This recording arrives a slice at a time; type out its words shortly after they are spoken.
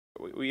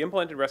we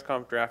implemented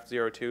RESTCONF draft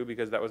 02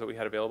 because that was what we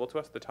had available to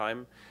us at the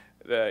time.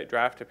 The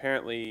draft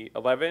apparently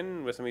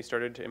 11 was when we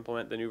started to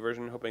implement the new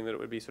version, hoping that it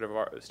would be sort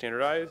of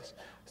standardized.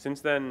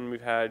 Since then,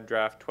 we've had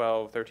draft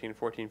 12, 13,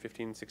 14,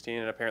 15, 16,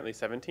 and apparently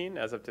 17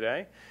 as of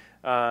today.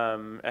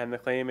 And the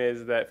claim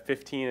is that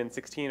 15 and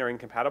 16 are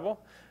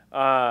incompatible.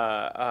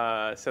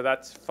 So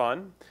that's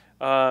fun.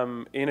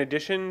 In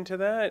addition to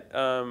that,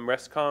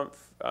 RESTCONF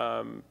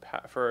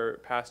for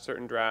past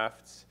certain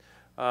drafts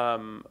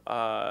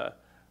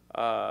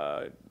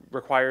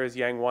requires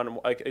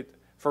Yang1,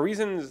 for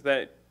reasons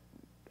that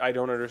I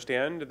don't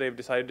understand. They've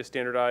decided to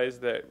standardize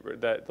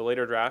that the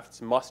later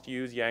drafts must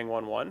use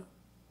Yang1.1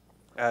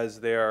 as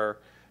they're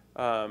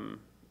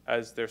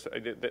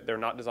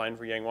not designed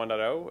for Yang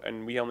 1.0,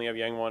 and we only have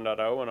Yang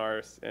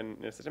 1.0 in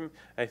the system.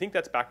 And I think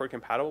that's backward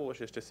compatible,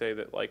 which is to say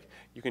that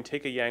you can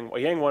take a Yang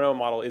 1.0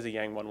 model is a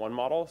Yang 1.1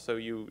 model, so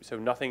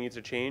nothing needs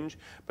to change,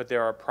 but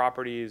there are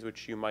properties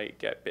which you might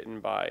get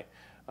bitten by.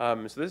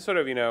 So this is sort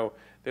of,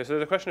 there's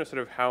a question of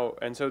sort of how,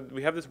 and so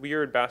we have this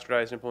weird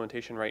bastardized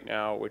implementation right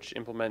now which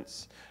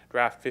implements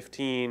draft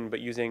 15 but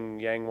using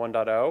Yang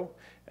 1.0.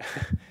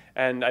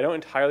 And I don't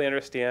entirely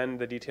understand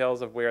the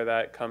details of where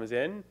that comes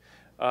in,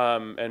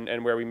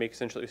 and where we make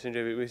essentially have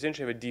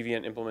a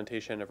deviant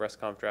implementation of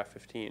RESTCONF draft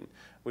 15,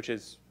 which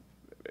is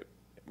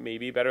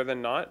maybe better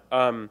than not.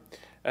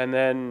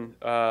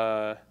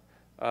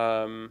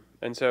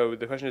 And so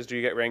the question is, do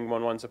you get Yang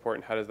 1.1 support,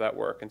 and how does that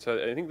work? And so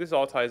I think this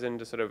all ties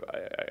into sort of,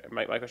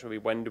 my question would be,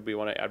 when do we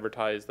want to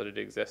advertise that it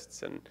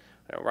exists? And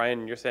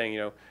Ryan, you're saying,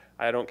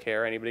 I don't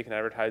care, anybody can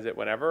advertise it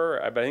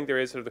whenever, but I think there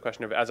is sort of the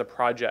question of, as a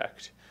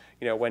project,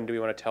 when do we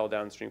want to tell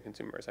downstream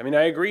consumers? I mean,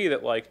 I agree that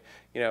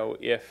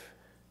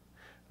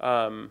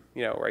if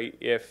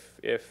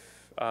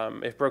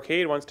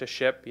Brocade wants to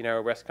ship,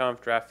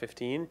 RESTCONF draft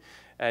 15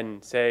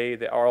 and say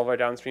that all of our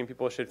downstream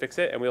people should fix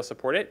it and we'll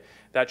support it,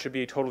 that should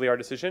be totally our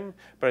decision.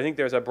 But I think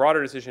there's a broader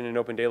decision in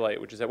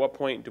OpenDaylight, which is at what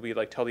point do we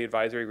tell the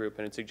advisory group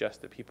and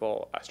suggest that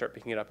people start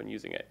picking it up and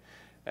using it?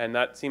 And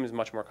that seems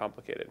much more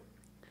complicated.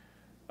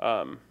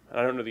 And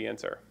I don't know the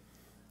answer.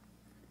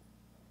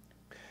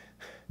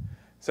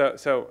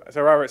 So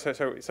Robert,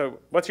 so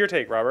what's your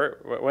take,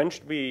 Robert? When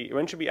should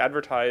we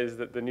advertise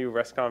that the new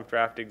RESTCONF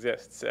draft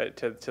exists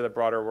to the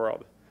broader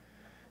world?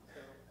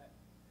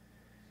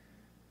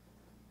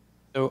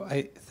 So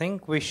I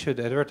think we should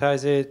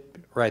advertise it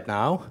right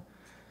now,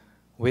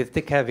 with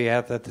the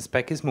caveat that the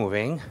spec is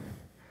moving,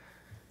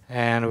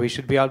 and we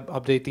should be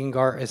updating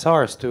our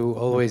SRs to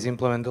always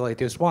implement the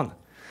latest one.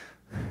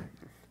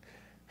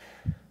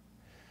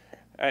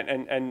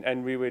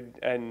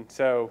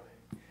 So.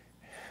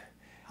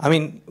 I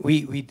mean,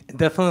 we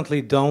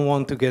definitely don't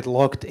want to get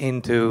locked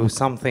into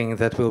something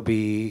that will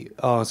be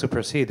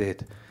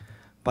superseded.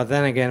 But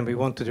then again, we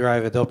want to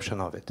drive adoption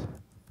of it.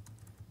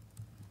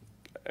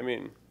 I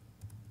mean,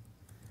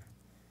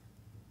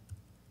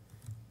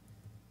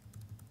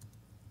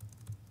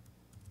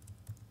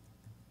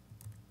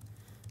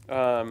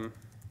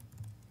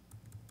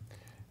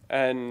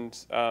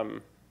 and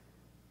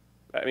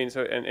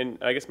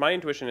I guess my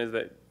intuition is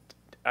that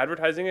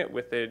advertising it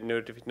with the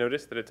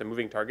notice that it's a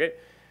moving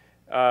target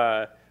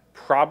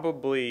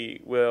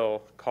probably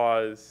will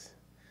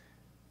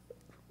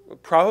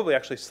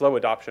actually slow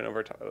adoption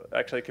over time,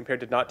 actually, compared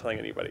to not telling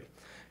anybody.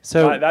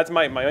 So that's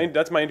my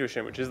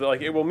intuition, which is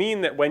that it will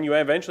mean that when you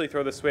eventually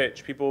throw the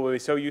switch, people will be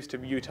so used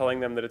to you telling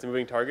them that it's a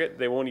moving target,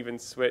 they won't even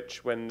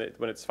switch when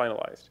it's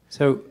finalized.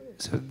 So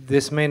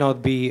this may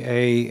not be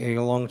a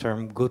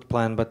long-term good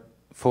plan, but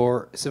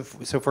for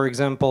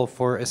example,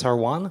 for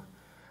SR1,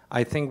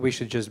 I think we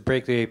should just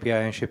break the API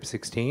and ship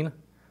 16.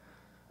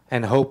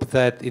 And hope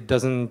that it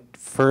doesn't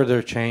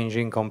further change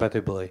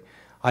incompatibly.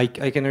 I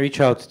can reach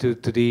out to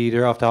the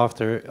draft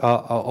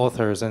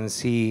authors and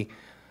see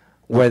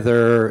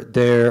whether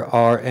there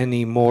are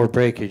any more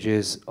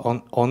breakages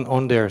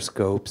on their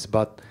scopes,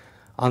 but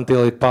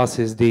until it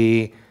passes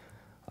the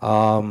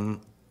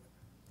ITF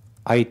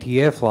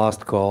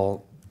last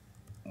call,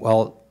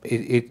 well,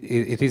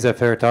 it is a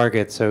fair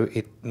target, so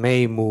it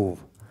may move.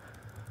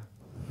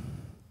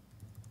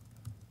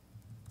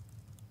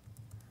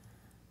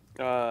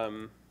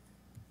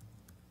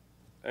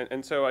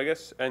 And so I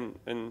guess fair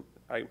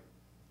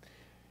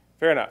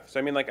enough. So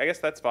I mean, I guess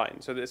that's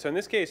fine. So in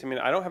this case, I mean,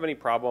 I don't have any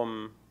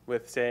problem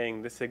with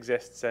saying this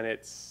exists and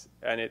it's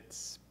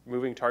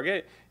moving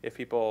target. If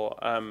people,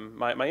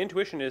 my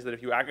intuition is that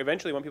if you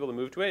eventually want people to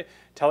move to it,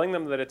 telling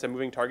them that it's a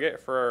moving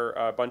target for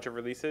a bunch of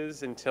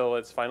releases until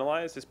it's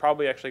finalized is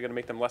probably actually going to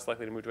make them less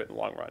likely to move to it in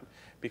the long run,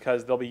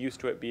 because they'll be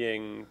used to it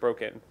being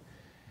broken,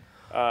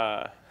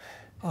 as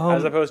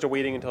opposed to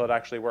waiting until it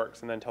actually works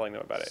and then telling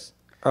them about it.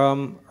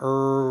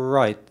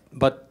 Right,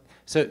 but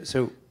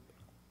so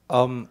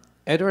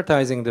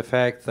advertising the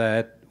fact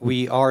that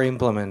we are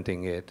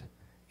implementing it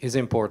is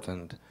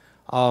important.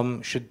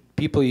 Should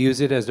people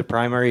use it as the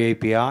primary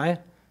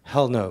API?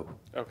 Hell no.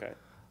 Okay.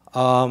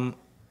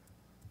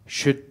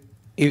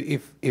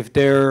 If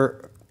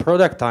their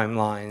product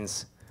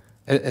timelines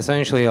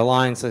essentially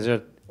align such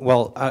that,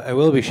 well, I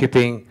will be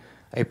shipping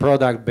a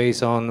product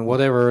based on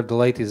whatever the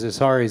latest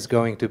SR is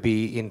going to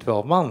be in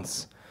 12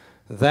 months,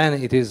 then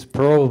it is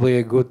probably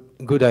a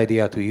good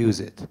idea to use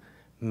it.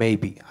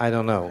 Maybe, I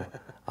don't know.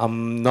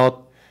 I'm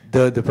not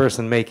the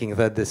person making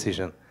that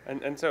decision.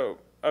 And so,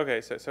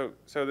 okay, so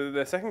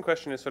the second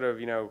question is sort of,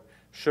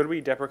 should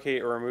we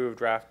deprecate or remove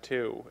draft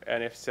 2,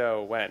 and if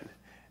so, when?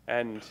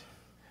 And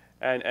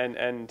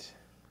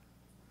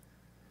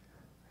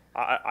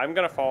I'm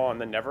gonna fall on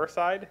the never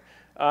side,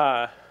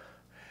 but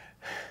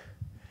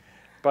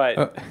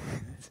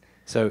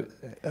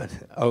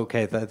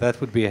okay,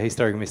 that would be a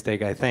historic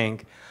mistake, I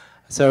think.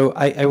 So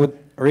I would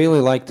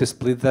really like to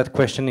split that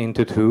question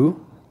into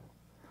two,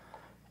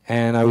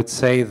 and I would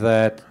say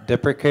that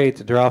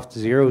deprecate draft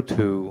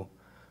 02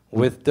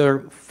 with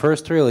the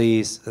first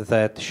release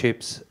that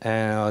ships the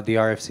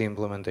RFC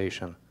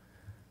implementation.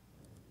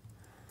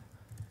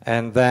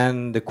 And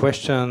then the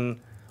question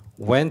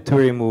when to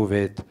remove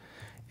it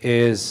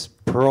is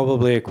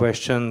probably a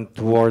question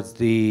towards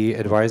the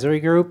advisory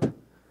group,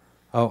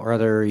 or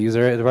rather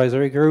user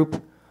advisory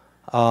group.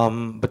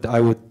 But I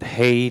would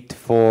hate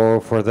for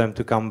them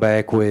to come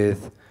back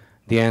with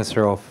the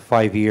answer of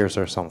 5 years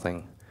or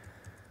something.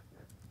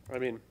 I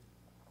mean,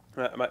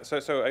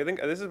 so I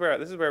think this is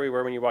where we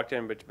were when you walked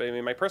in. But I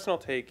mean, my personal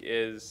take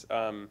is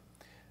so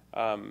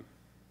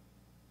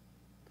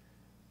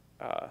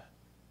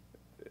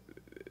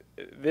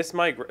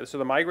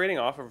the migrating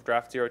off of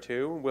draft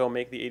 02 will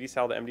make the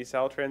AD-cell to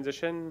MD-cell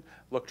transition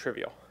look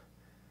trivial.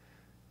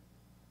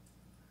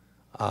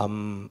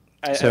 So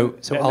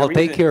I'll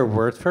take your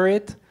word for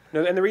it.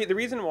 No, and the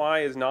reason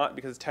why is not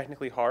because it's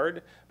technically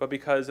hard, but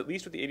because at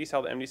least with the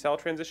AD-cell to MD-cell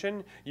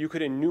transition, you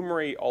could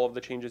enumerate all of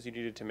the changes you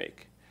needed to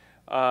make.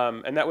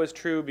 And that was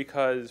true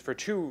because for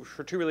two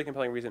really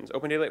compelling reasons.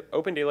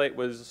 OpenDaylight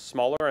was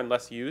smaller and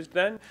less used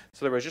then,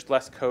 so there was just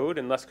less code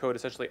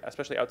essentially,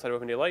 especially outside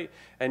of OpenDaylight.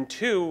 And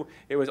two,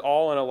 it was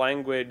all in a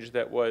language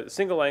that was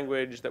single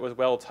language that was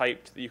well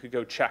typed that you could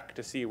go check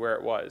to see where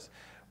it was.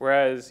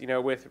 Whereas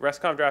with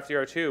RESTCONF draft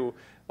 02,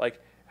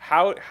 like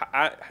how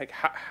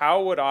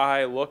would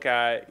I look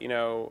at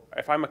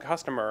if I'm a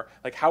customer,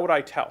 like how would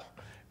I tell,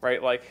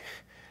 right? Like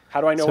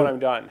how do I know when I'm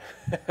done?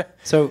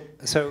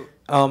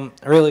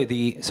 Really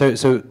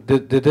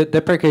the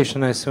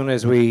deprecation as soon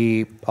as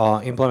we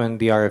implement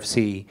the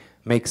RFC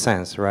makes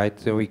sense, right?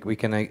 So we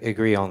can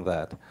agree on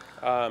that.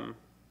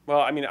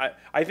 Well, I mean,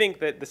 I think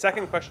that the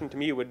second question to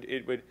me would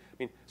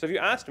so if you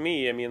asked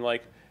me, I mean,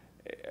 like,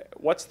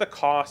 what's the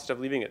cost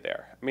of leaving it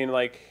there? I mean,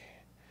 like.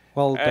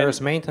 Well,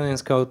 there's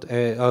maintenance cost,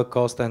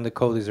 and the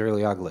code is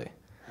really ugly.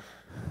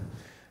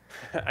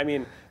 I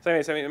mean, so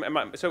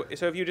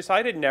if you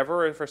decided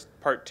never for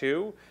part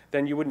 2,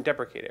 then you wouldn't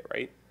deprecate it,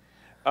 right?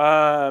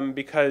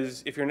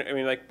 Because if you're, I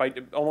mean, like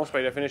almost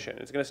by definition,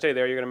 it's going to stay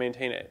there. You're going to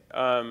maintain it.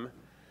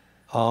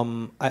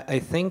 I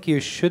think you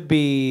should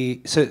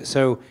be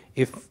so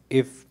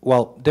if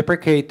well,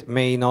 deprecate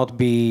may not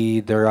be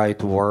the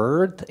right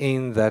word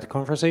in that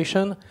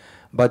conversation.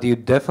 But you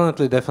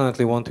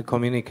definitely want to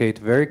communicate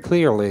very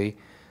clearly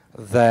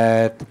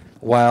that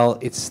while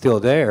it's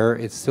still there,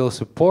 it's still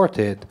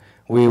supported,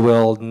 we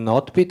will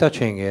not be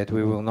touching it,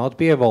 we will not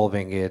be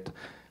evolving it,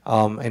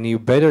 and you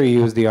better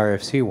use the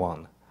RFC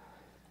one.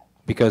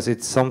 Because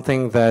it's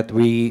something that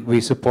we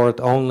support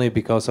only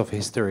because of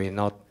history,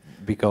 not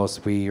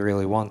because we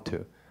really want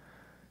to.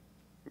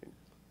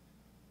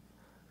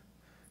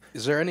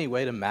 Is there any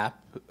way to map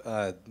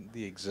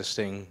the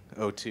existing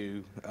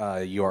O2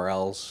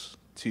 URLs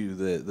to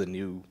the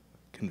new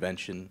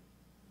convention?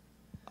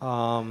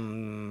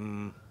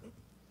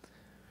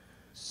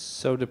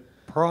 So the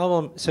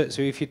problem, so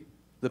if you...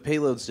 The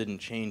payloads didn't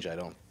change, I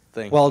don't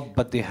think. Well,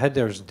 but the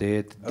headers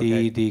did,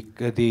 okay.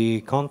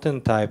 the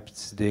content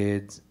types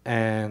did,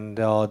 and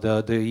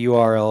the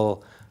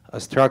URL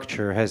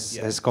structure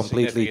has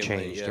completely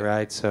changed,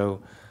 right?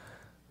 So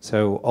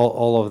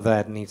all of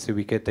that needs to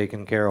be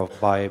taken care of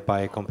by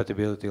a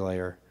compatibility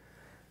layer,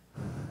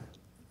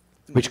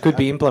 which could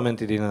be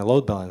implemented in a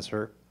load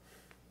balancer.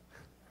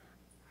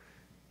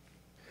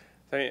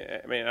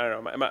 I mean, I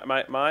don't know.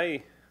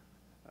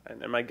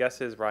 My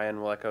guess is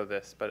Ryan will echo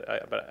this, but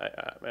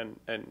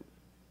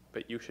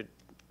you should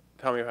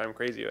tell me if I'm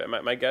crazy.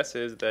 My guess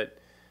is that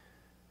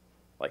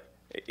like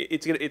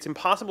it's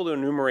impossible to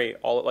enumerate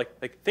all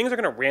like things are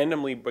going to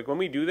randomly, like when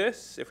we do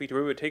this, if we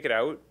would take it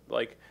out,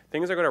 like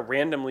things are going to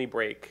randomly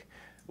break.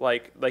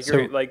 Like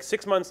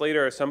 6 months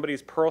later,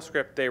 somebody's Perl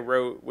script they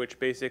wrote, which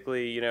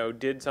basically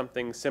did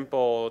something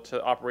simple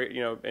to operate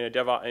in a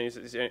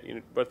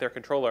DevOps with their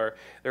controller,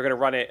 they're going to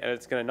run it and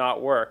it's going to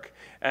not work,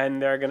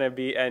 and they're going to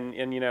be and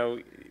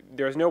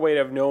there's no way to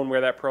have known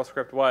where that Perl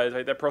script was.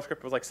 Right? That Perl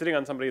script was like sitting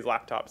on somebody's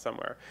laptop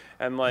somewhere,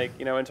 and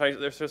and so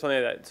there's something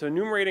like that. So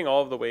enumerating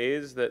all of the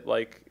ways that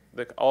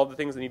all of the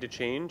things that need to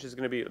change is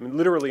going to be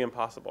literally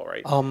impossible,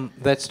 right?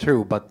 That's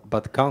true, but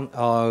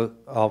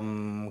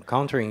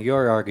countering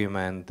your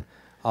argument,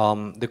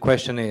 the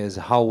question is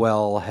how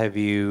well have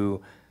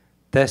you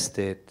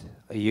tested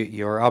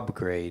your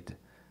upgrade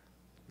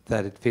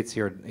that it fits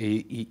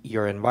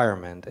your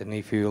environment? And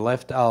if you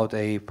left out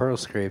a Perl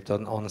script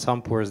on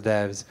some poor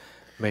devs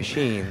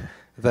machine,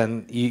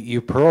 then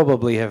you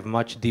probably have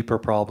much deeper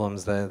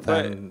problems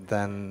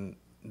than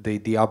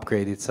the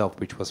upgrade itself,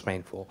 which was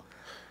painful.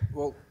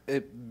 Well,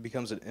 it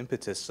becomes an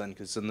impetus then,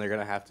 because then they're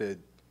going to have to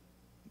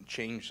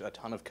change a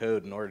ton of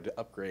code in order to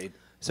upgrade.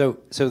 So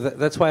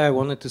that's why I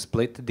wanted to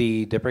split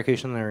the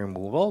deprecation and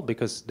removal,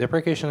 because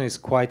deprecation is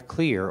quite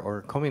clear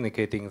or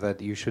communicating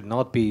that you should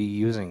not be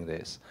using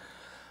this.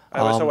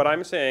 So what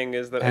I'm saying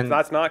is that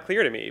that's not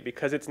clear to me,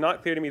 because it's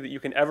not clear to me that you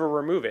can ever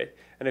remove it.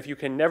 And if you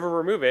can never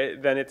remove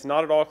it, then it's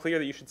not at all clear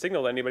that you should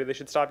signal to anybody they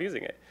should stop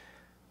using it.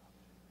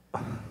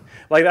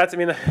 Like that's, I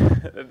mean,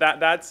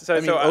 that's so.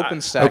 I mean, so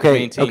OpenStack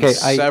maintains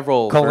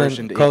several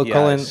versioned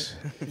APIs.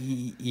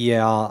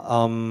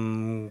 Yeah.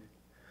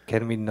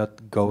 Can we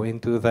not go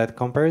into that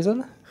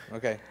comparison?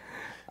 Okay.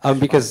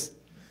 Because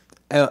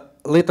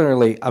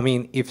literally, I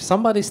mean, if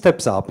somebody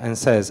steps up and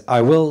says,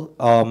 "I will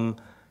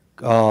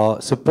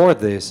support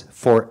this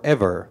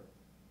forever,"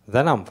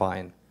 then I'm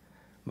fine.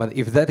 But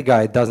if that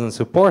guy doesn't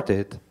support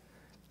it,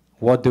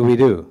 what do we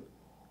do?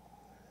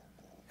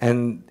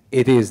 And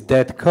it is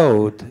that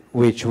code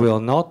which will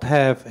not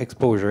have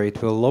exposure.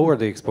 It will lower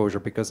the exposure,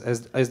 because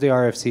as the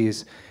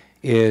RFC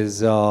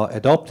is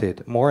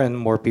adopted, more and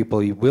more people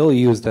will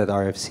use that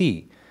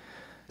RFC.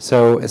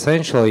 So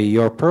essentially,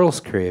 your Perl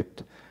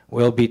script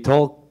will be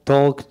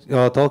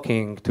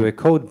talking to a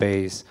code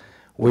base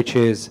which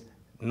is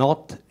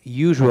not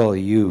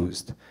usually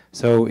used.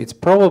 So it's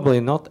probably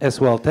not as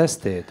well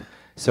tested.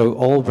 So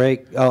all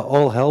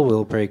hell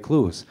will break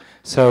loose.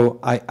 So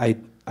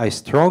I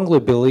strongly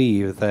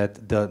believe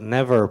that the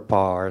never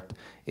part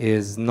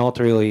is not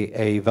really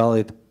a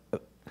valid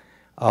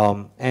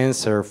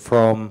answer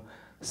from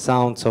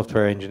sound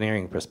software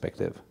engineering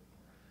perspective.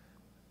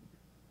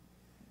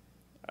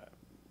 I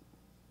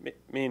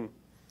mean,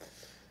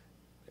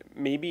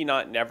 maybe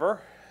not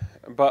never,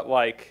 but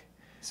like.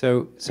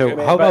 So I mean,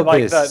 how about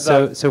like this?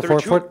 So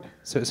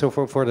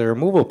for the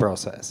removal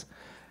process,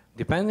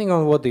 depending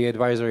on what the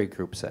advisory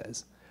group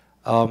says,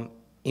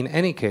 in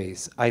any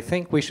case, I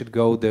think we should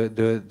go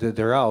the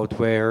route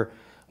where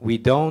we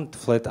don't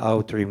flat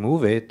out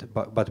remove it,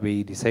 but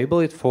we disable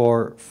it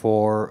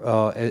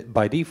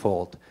by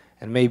default,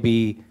 and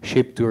maybe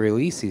ship to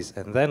releases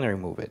and then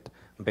remove it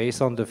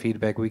based on the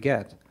feedback we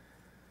get.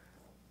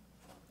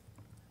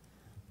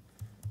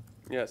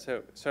 Yeah.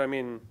 So I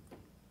mean.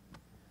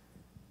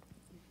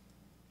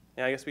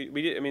 Yeah, I guess we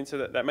did. I mean, so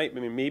that might. I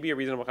mean, maybe a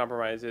reasonable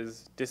compromise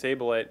is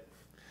disable it.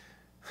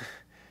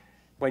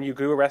 When you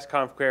do a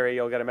RESTCONF query,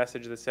 you'll get a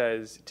message that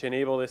says, "To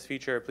enable this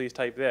feature, please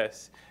type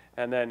this,"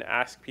 and then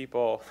ask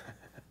people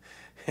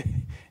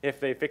if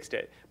they fixed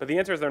it. But the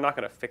answer is they're not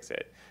going to fix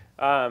it.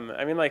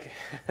 I mean, like.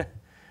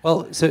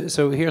 Well,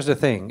 so here's the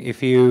thing: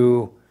 if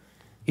you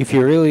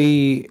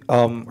really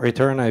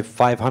return a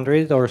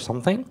 500 or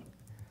something,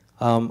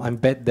 I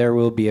bet there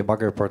will be a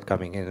bug report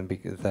coming in,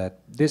 because that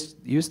this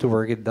used to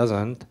work, it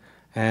doesn't,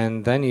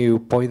 and then you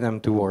point them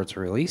towards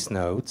release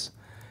notes,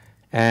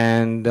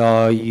 and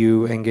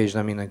you engage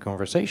them in a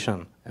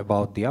conversation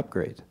about the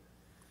upgrade.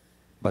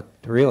 But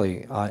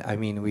really, I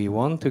mean, we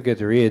want to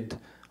get rid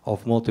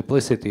of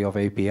multiplicity of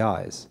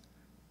APIs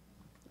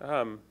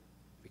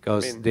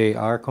because they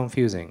are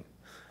confusing.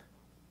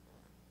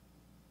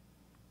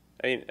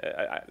 I mean,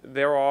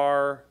 there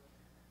are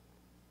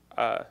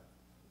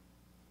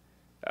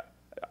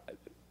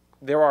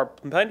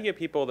plenty of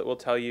people that will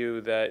tell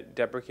you that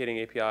deprecating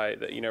API,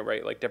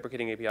 like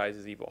deprecating APIs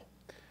is evil.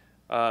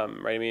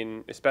 Right? I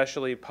mean,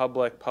 especially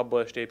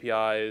published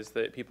APIs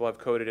that people have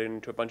coded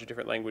into a bunch of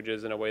different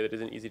languages in a way that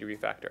isn't easy to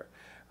refactor.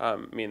 I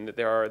mean, that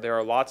there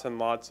are lots and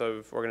lots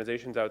of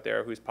organizations out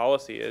there whose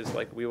policy is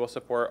like, we will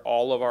support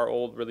all of our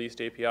old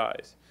released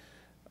APIs.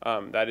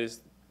 That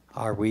is.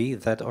 Are we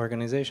that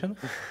organization?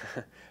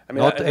 I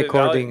mean, not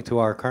according to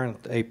our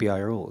current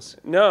API rules.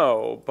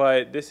 No,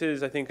 but this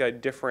is, I think,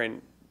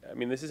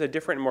 this is a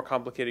different and more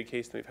complicated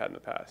case than we've had in the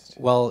past.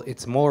 Well,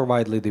 it's more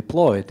widely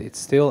deployed. It's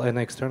still an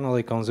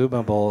externally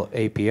consumable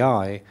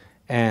API,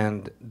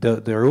 and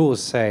the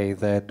rules say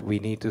that we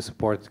need to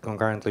support it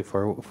concurrently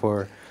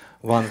for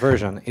one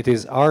version. It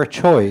is our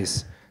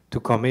choice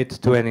to commit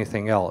to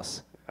anything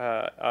else.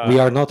 We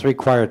are not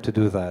required to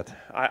do that.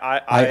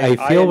 I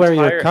feel where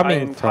you're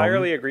coming from. I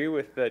entirely agree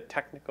with the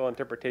technical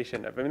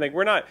interpretation of. I mean, like,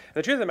 we're not.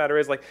 The truth of the matter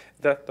is, like,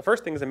 the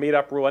first thing is a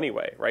made-up rule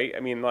anyway, right? I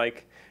mean,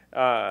 like.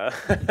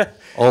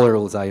 All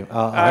rules are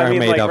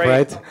made up,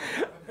 right?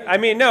 I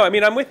mean, no. I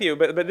mean, I'm with you,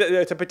 but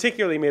it's a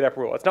particularly made-up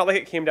rule. It's not like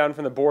it came down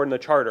from the board and the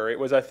charter. It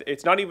was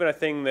it's not even a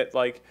thing that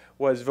like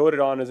was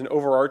voted on as an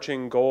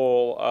overarching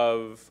goal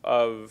of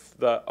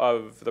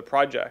the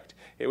project.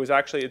 It was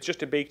actually, it's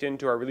just baked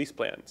into our release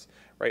plans,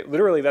 right?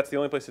 Literally, that's the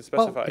only place it's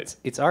specified. Well,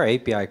 it's our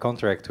API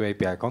contract to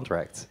API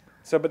contracts.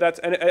 So, but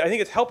and I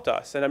think it's helped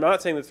us, and I'm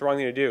not saying that's the wrong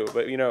thing to do,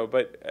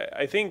 but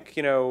I think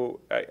and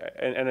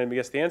I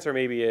guess the answer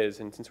maybe is,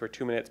 and since we're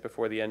 2 minutes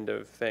before the end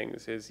of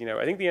things, is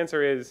I think the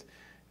answer is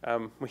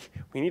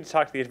we need to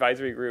talk to the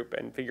advisory group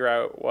and figure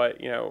out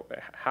what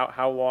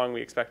how long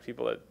we expect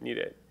people to need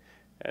it,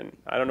 and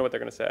I don't know what they're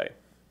going to say.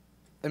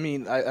 I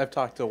mean, I've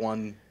talked to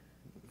one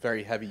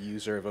very heavy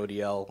user of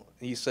ODL.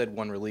 He said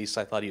one release.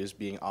 I thought he was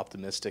being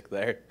optimistic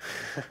there,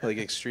 like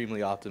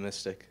extremely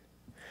optimistic.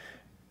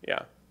 Yeah.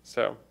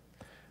 So.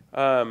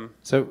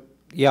 So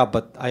yeah,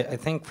 but I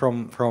think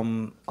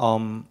from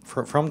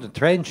the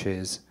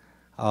trenches,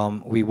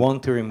 we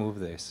want to remove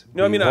this.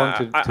 No, I We mean, want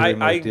to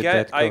remove I the get,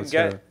 dead I code,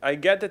 get, so- I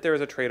get that there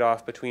is a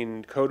trade-off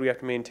between code we have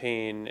to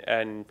maintain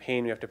and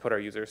pain we have to put our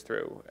users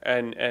through,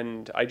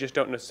 and I just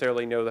don't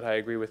necessarily know that I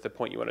agree with the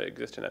point you want to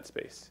exist in that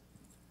space.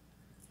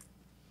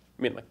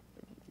 I mean, like,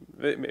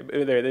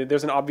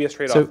 there's an obvious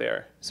trade-off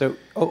there. So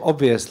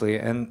obviously,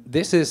 and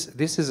this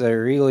is a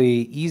really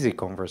easy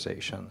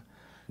conversation.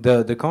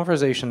 The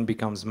conversation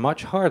becomes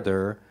much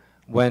harder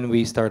when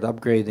we start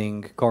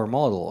upgrading core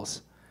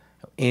models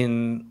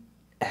in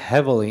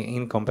heavily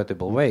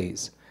incompatible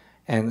ways.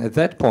 And at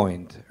that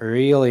point,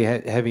 really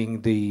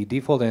having the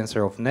default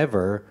answer of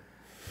never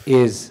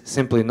is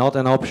simply not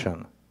an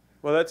option.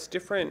 Well, that's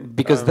different.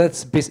 Because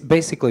that's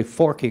basically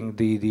forking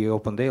the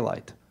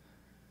OpenDaylight.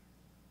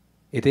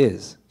 It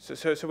is.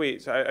 So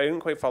wait. So I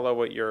didn't quite follow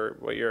what you're.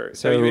 So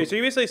So-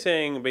 you're basically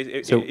saying.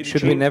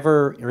 Should we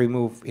never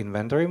remove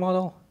inventory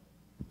model?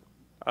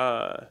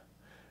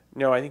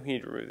 No, I think we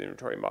need to remove the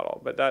inventory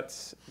model. But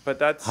that's.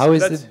 How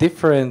is that's, it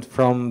different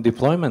from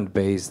deployment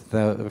based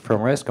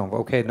from RESTCONF?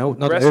 Okay, no,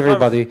 not RESTCONF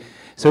everybody.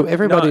 So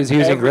everybody not is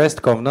using every-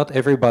 RESTCONF. Not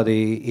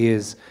everybody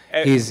is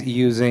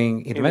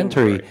using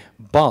inventory.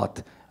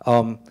 But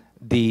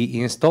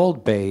the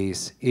installed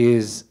base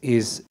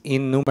is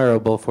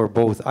innumerable for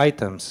both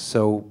items.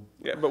 So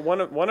Yeah, but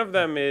one of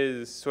them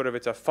is sort of,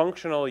 it's a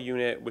functional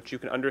unit which you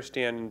can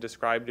understand and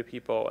describe to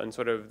people, and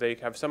sort of they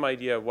have some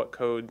idea of what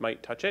code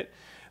might touch it.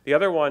 The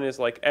other one is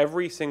like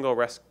every single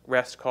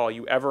REST call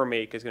you ever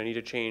make is going to need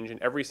to change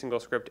in every single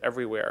script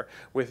everywhere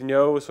with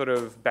no sort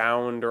of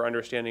bound or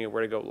understanding of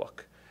where to go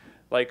look.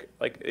 Like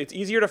it's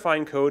easier to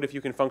find code if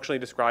you can functionally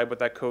describe what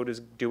that code is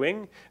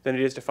doing than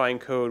it is to find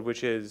code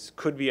which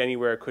could be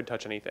anywhere, could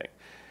touch anything.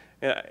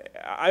 And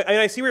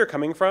I see where you're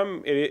coming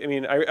from. I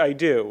mean, I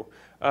do.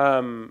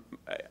 We'll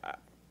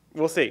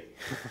see.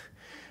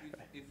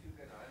 If you can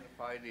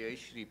identify the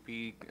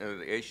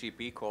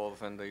HTTP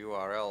calls and the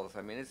URLs,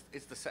 I mean,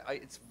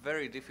 it's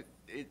very difficult.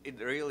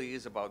 It really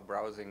is about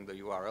browsing the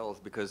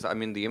URLs, because I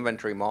mean the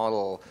inventory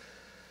model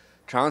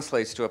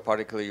translates to a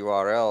particular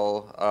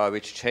URL,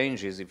 which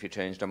changes if you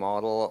change the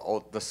model,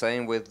 or the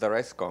same with the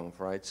RESTCONF,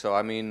 right? So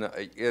I mean,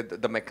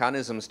 the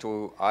mechanisms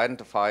to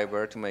identify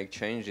where to make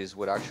changes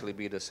would actually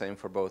be the same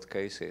for both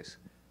cases.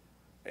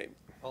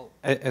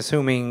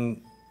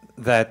 assuming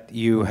that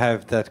you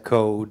have that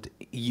code,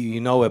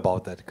 you know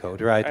about that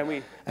code,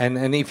 right?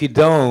 And if you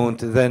don't,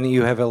 then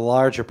you have a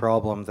larger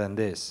problem than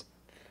this.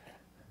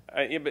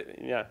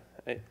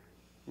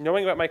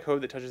 Knowing about my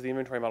code that touches the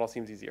inventory model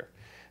seems easier.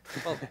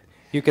 Well,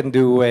 you can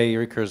do a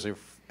recursive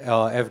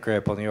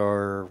fgrep on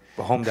your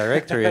home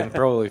directory and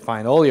probably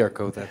find all your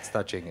code that's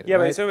touching it. Yeah,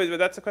 right? but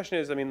that's the question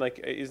is, I mean, like,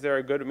 is there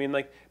a good, I mean,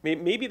 like,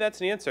 maybe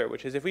that's an answer,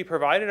 which is if we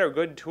provided a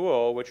good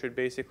tool, which would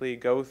basically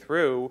go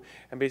through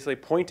and basically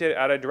point it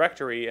at a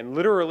directory and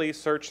literally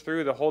search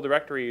through the whole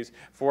directories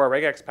for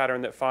a regex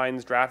pattern that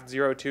finds draft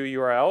 02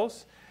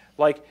 URLs,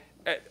 like,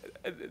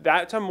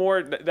 that's a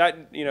more,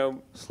 you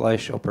know. /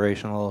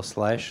 operational /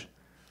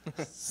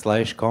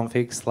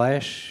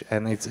 config /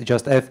 and it's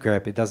just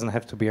fgrep. It doesn't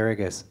have to be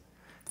regex.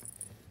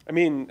 I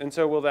mean, and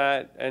so will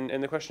that,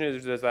 and the question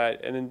is, does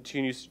that, and then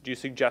do you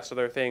suggest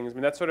other things? I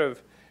mean, that's sort of,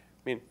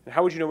 I mean,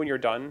 how would you know when you're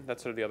done?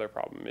 That's sort of the other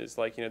problem is,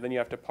 like, you know, then you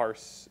have to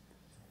parse.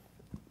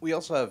 We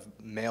also have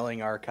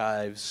mailing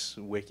archives,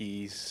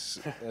 wikis.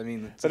 I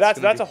mean, so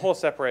that's a whole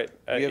separate.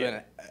 We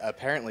have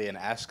apparently an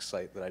Ask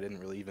site that I didn't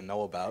really even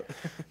know about.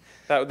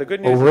 The good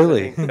news is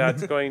I think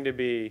that's going to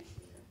be,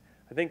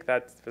 I think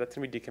that's going to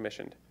be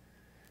decommissioned.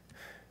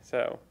 So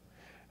at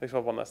least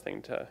we'll have one less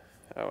thing to.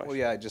 Well,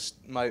 yeah,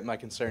 my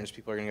concern is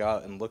people are going to go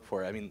out and look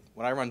for it. I mean,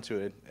 when I run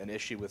into an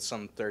issue with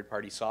some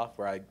third-party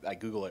software, I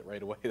Google it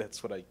right away.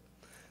 That's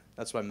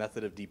my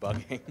method of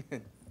debugging.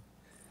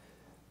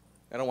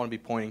 I don't want to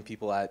be pointing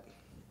people at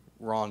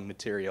wrong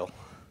material.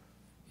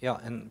 Yeah,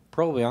 and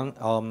probably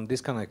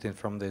disconnected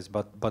from this,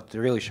 but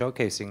really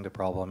showcasing the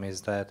problem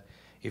is that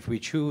if we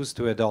choose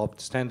to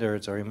adopt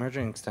standards or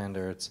emerging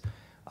standards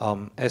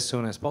as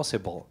soon as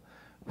possible,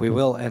 we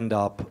will end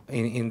up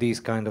in these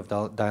kind of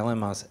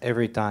dilemmas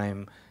every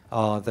time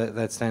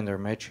that standard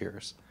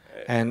matures.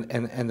 And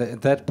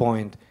at that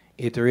point,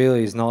 it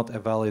really is not a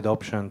valid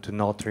option to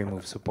not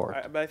remove support.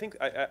 But I think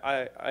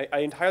I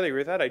entirely agree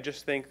with that. I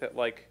just think that,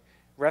 like,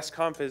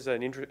 RESTCONF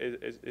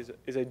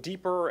is a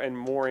deeper and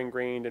more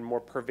ingrained and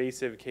more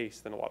pervasive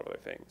case than a lot of other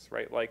things,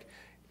 right? Like,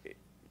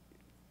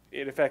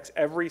 it affects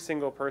every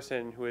single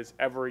person who has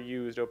ever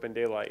used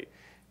OpenDaylight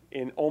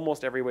in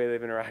almost every way they've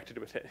interacted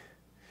with it.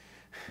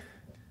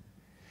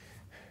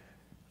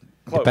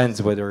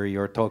 Depends whether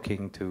you're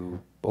talking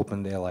to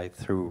OpenDaylight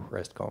through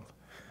RESTCONF.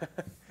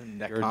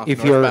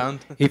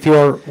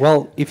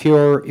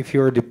 If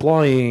you're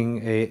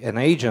deploying an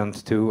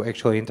agent to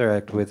actually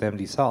interact with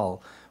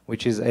MDSAL,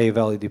 which is a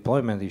valid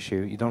deployment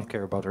issue, you don't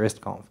care about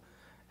RESTCONF.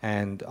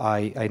 And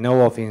I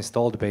know of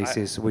installed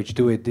bases which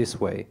do it this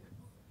way.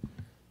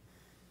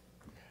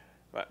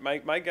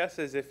 My guess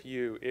is if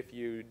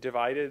you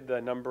divided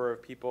the number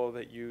of people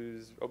that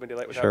use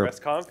OpenDaylight without Sure.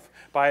 RESTCONF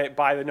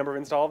by the number of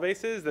install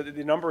bases, the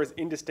number is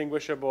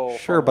indistinguishable.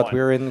 Sure, from but one.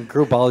 we're in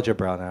group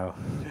algebra now.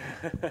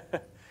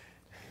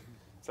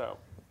 So,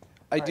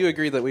 I do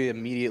agree that we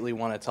immediately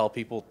want to tell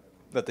people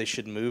that they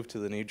should move to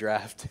the new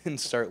draft and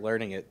start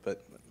learning it,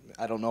 but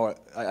I don't know.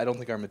 I don't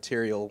think our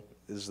material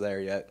is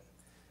there yet.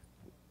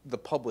 The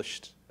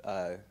published,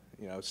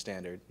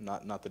 standard,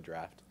 not the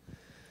draft.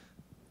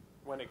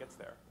 when it gets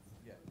there.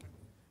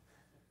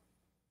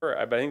 But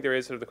I think there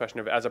is sort of the question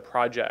of, as a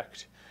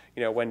project,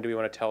 when do we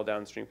want to tell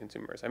downstream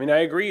consumers? I mean, I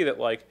agree that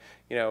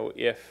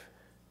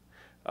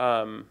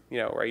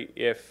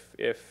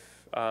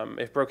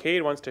if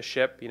Brocade wants to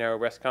ship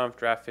RESTCONF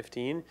draft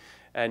 15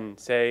 and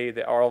say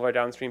that all of our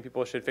downstream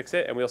people should fix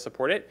it and we'll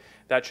support it,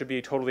 that should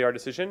be totally our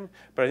decision.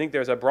 But I think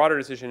there's a broader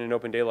decision in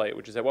OpenDaylight,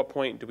 which is at what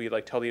point do we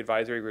tell the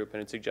advisory group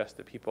and suggest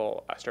that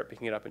people start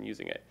picking it up and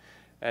using it,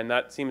 and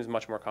that seems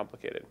much more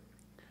complicated.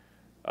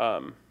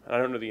 And I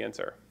don't know the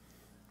answer.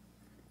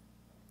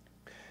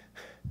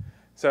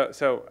 So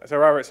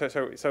Robert,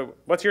 so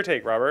what's your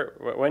take,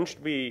 Robert? When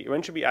should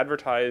we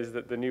advertise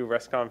that the new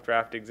RESTCONF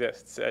draft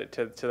exists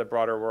to the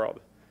broader world?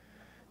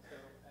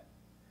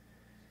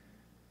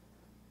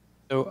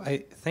 So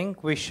I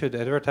think we should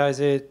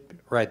advertise it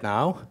right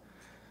now,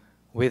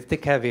 with the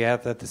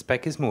caveat that the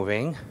spec is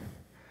moving,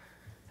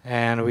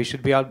 and we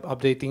should be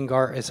updating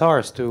our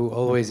SRs to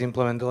always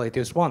implement the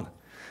latest one.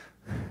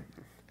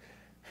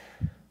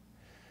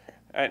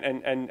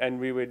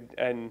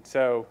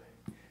 So.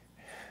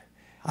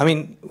 I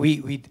mean,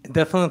 we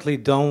definitely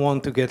don't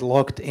want to get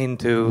locked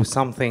into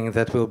something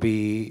that will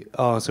be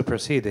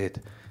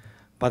superseded.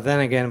 But then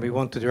again, we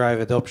want to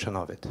drive adoption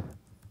of it.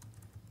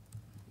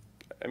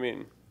 I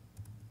mean,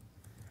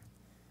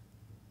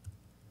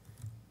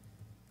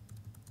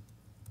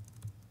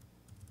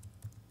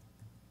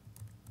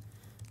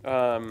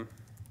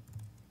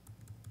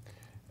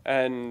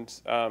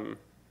 and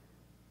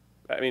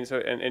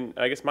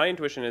I guess my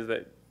intuition is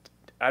that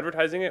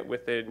advertising it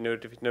with the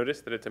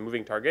notice that it's a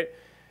moving target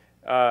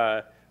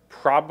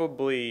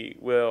probably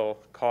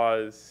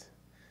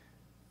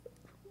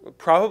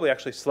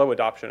actually slow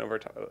adoption over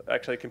time,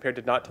 actually, compared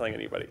to not telling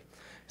anybody.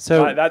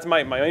 So that's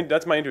my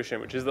intuition,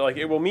 which is that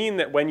it will mean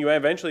that when you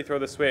eventually throw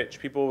the switch,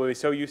 people will be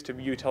so used to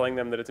you telling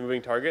them that it's a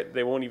moving target,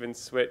 they won't even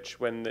switch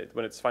when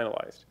it's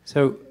finalized.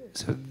 So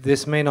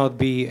this may not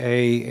be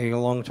a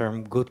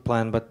long-term good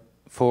plan, but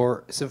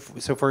for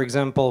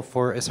example,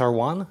 for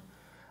SR1,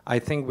 I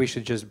think we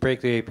should just break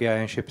the API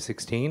and ship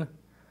 16.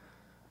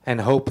 And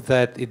hope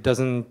that it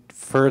doesn't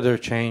further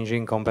change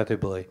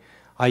incompatibly.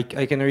 I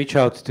can reach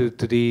out to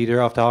the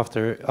draft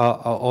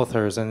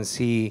authors and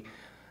see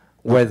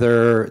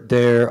whether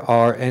there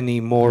are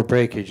any more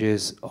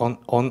breakages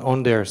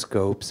on their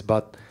scopes,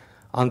 but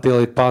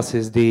until it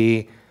passes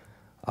the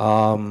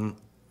ITF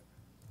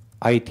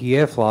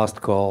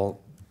last call.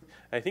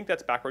 I think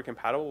that's backward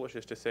compatible, which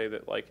is to say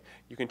that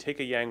you can take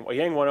a Yang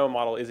 1.0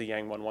 model is a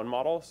Yang 1.1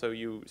 model, so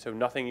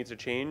nothing needs to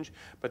change,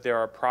 but there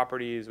are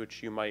properties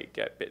which you might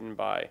get bitten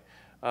by.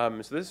 So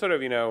this is sort of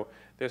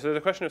there's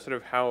a question of sort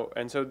of how,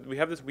 and so we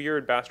have this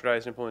weird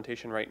bastardized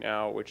implementation right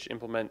now which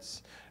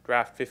implements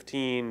draft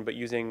 15 but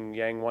using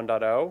Yang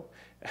 1.0,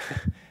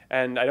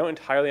 and I don't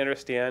entirely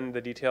understand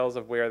the details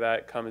of where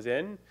that comes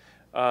in.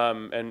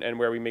 And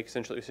where we make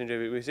essentially have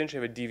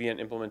a deviant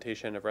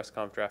implementation of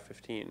RESTCONF draft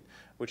 15,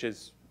 which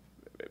is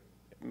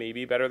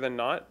maybe better than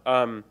not.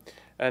 And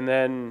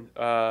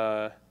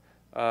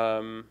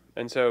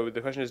so the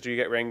question is, do you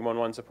get Yang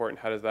 1.1 support, and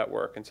how does that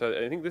work? And so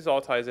I think this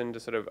all ties into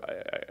sort of,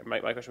 my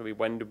question would be,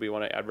 when do we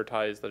want to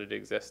advertise that it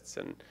exists?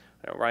 And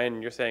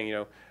Ryan, you're saying,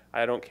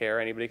 I don't care,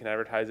 anybody can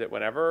advertise it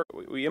whenever.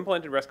 We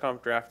implemented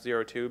RESTCONF draft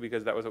 02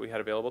 because that was what we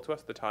had available to us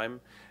at the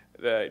time.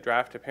 The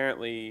draft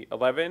apparently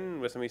 11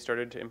 was when we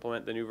started to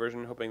implement the new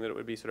version, hoping that it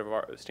would be sort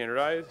of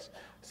standardized.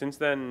 Since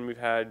then, we've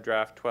had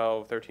draft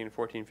 12, 13,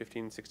 14,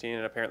 15, 16,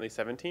 and apparently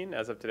 17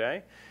 as of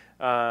today.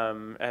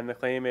 And the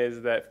claim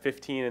is that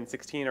 15 and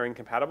 16 are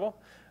incompatible.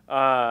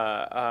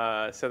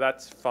 So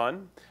that's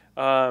fun.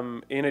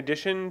 In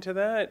addition to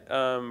that,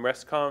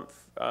 RESTCONF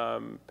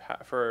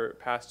for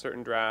past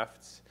certain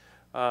drafts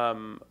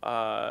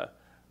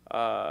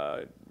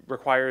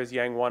requires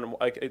Yang 1.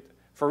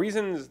 For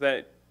reasons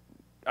that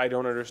I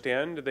don't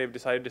understand, they've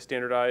decided to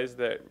standardize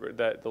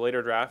that the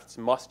later drafts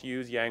must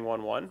use Yang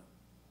 1.1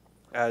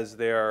 as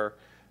they're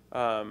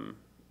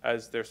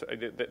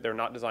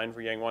not designed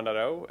for Yang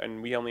 1.0,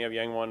 and we only have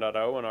Yang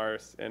 1.0 in our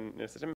system.